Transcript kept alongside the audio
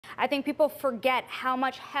I think people forget how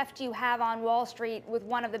much heft you have on Wall Street with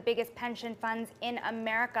one of the biggest pension funds in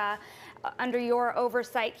America under your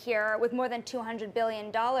oversight here with more than $200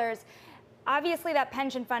 billion. Obviously, that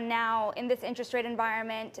pension fund now in this interest rate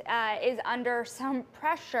environment is under some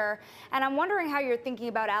pressure. And I'm wondering how you're thinking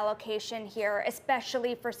about allocation here,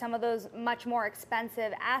 especially for some of those much more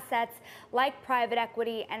expensive assets like private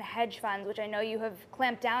equity and hedge funds, which I know you have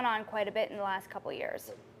clamped down on quite a bit in the last couple of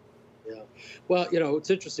years. Yeah. Well, it's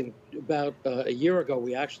interesting. About a year ago,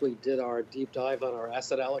 we actually did our deep dive on our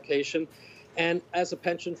asset allocation. And as a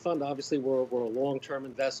pension fund, obviously, we're a long-term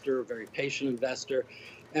investor, a very patient investor.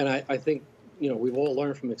 And I think, we've all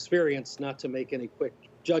learned from experience not to make any quick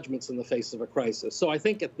judgments in the face of a crisis. So I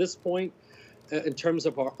think at this point, in terms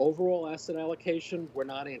of our overall asset allocation, we're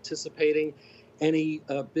not anticipating any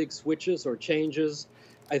big switches or changes.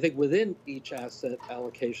 I think within each asset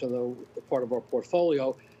allocation, though, part of our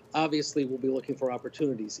portfolio, obviously we'll be looking for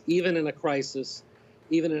opportunities. Even in a crisis,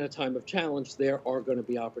 even in a time of challenge, there are going to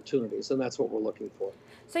be opportunities, and that's what we're looking for.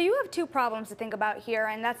 So you have two problems to think about here,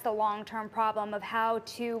 and that's the long-term problem of how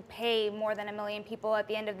to pay more than 1 million people at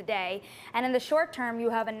the end of the day. And in the short term, you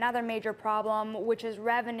have another major problem, which is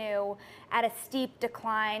revenue at a steep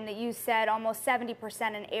decline that you said almost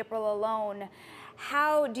 70% in April alone.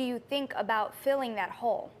 How do you think about filling that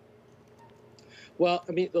hole? Well,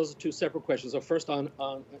 those are two separate questions. So first in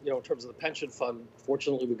terms of the pension fund,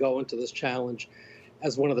 fortunately, we go into this challenge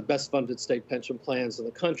as one of the best funded state pension plans in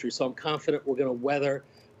the country. So I'm confident we're going to weather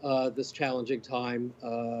this challenging time,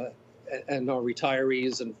 and our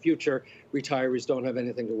retirees and future retirees don't have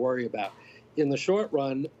anything to worry about. In the short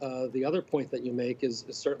run, the other point that you make is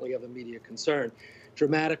certainly of immediate concern.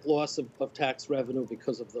 Dramatic loss of tax revenue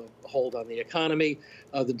because of the hold on the economy,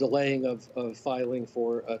 the delaying of filing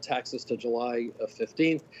for taxes to July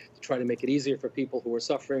 15th to try to make it easier for people who are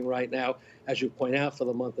suffering right now, as you point out, for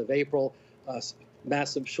the month of April.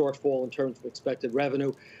 Massive shortfall in terms of expected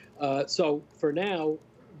revenue. So for now,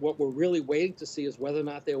 what we're really waiting to see is whether or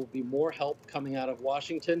not there will be more help coming out of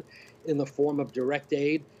Washington in the form of direct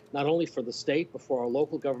aid, not only for the state, but for our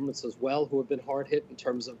local governments as well, who have been hard hit in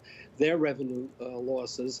terms of their revenue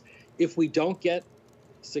losses. If we don't get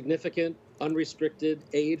significant unrestricted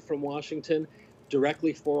aid from Washington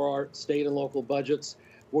directly for our state and local budgets,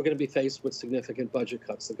 we're going to be faced with significant budget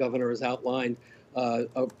cuts. The governor has outlined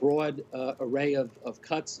a broad array of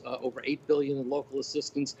cuts, over $8 billion in local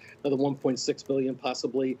assistance, another $1.6 billion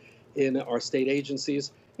possibly in our state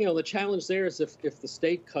agencies. The challenge there is if the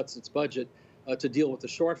state cuts its budget to deal with the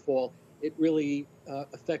shortfall, it really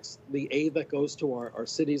affects the aid that goes to our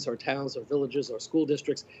cities, our towns, our villages, our school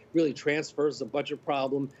districts, really transfers the budget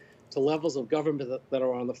problem to levels of government that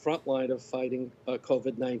are on the front line of fighting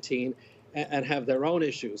COVID-19 and have their own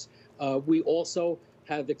issues. We also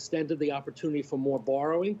have extended the opportunity for more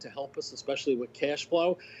borrowing to help us, especially with cash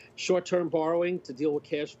flow. Short-term borrowing to deal with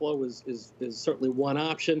cash flow is certainly one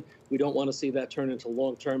option. We don't want to see that turn into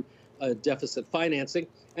long-term deficit financing.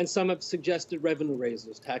 And some have suggested revenue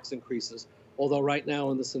raises, tax increases, although right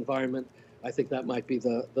now in this environment, I think that might be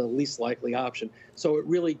the least likely option. So it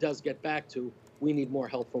really does get back to we need more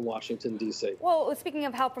help from Washington, D.C. Well, speaking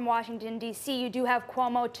of help from Washington, D.C., you do have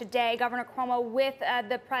Cuomo today, Governor Cuomo with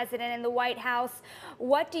the president in the White House.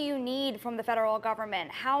 What do you need from the federal government?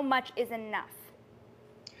 How much is enough?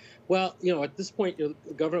 Well, at this point,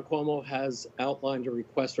 Governor Cuomo has outlined a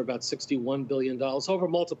request for about $61 billion over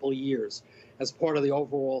multiple years as part of the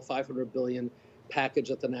overall $500 billion package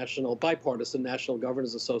that the bipartisan National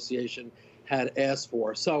Governors Association had asked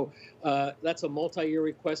for. So that's a multi-year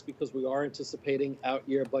request because we are anticipating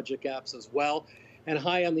out-year budget gaps as well. And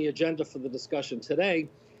high on the agenda for the discussion today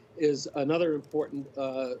is another important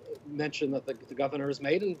mention that the governor has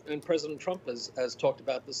made, and President Trump has talked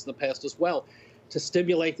about this in the past as well, to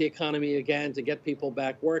stimulate the economy again, to get people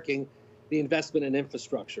back working, the investment in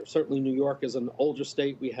infrastructure. Certainly New York is an older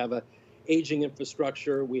state. We have an aging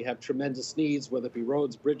infrastructure. We have tremendous needs, whether it be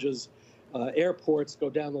roads, bridges, airports, go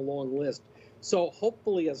down the long list. So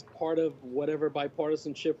hopefully as part of whatever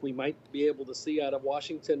bipartisanship we might be able to see out of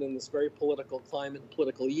Washington in this very political climate and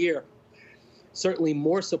political year, certainly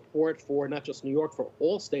more support for not just New York, for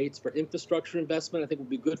all states, for infrastructure investment, I think would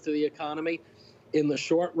be good for the economy in the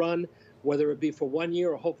short run, whether it be for 1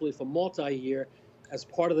 year or hopefully for multi-year as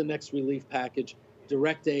part of the next relief package,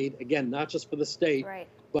 direct aid, again, not just for the state, right,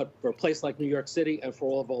 but for a place like New York City and for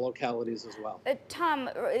all of our localities as well. Tom,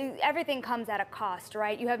 everything comes at a cost,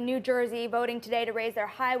 right? You have New Jersey voting today to raise their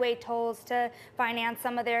highway tolls to finance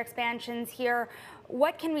some of their expansions here.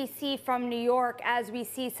 What can we see from New York as we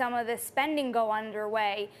see some of the spending go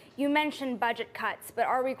underway? You mentioned budget cuts, but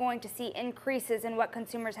are we going to see increases in what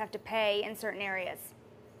consumers have to pay in certain areas?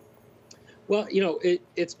 Well,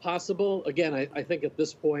 it's possible. Again, I think at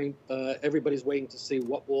this point, everybody's waiting to see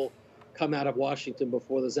what will come out of Washington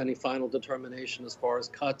before there's any final determination as far as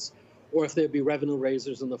cuts, or if there'd be revenue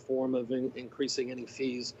raisers in the form of increasing any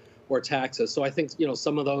fees or taxes. So I think,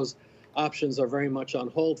 some of those options are very much on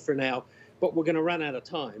hold for now, but we're going to run out of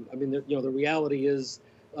time. I mean, the reality is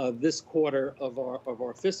this quarter of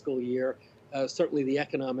our fiscal year, certainly the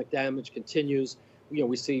economic damage continues.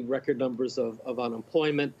 We see record numbers of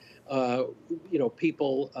unemployment,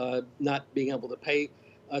 people not being able to pay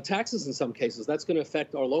taxes in some cases. That's going to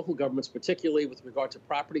affect our local governments, particularly with regard to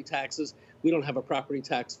property taxes. We don't have a property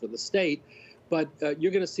tax for the state, but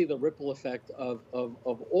you're going to see the ripple effect of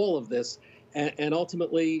all of this. And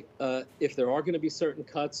ultimately, if there are going to be certain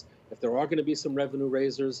cuts, if there are going to be some revenue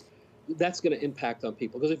raisers, that's going to impact on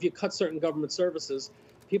people. Because if you cut certain government services,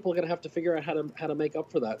 people are going to have to figure out how to make up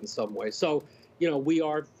for that in some way. So, we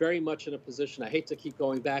are very much in a position, I hate to keep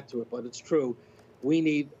going back to it, but it's true. We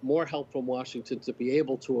need more help from Washington to be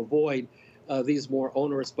able to avoid these more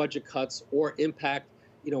onerous budget cuts or impact,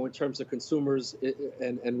 in terms of consumers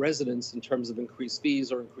and residents in terms of increased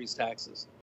fees or increased taxes.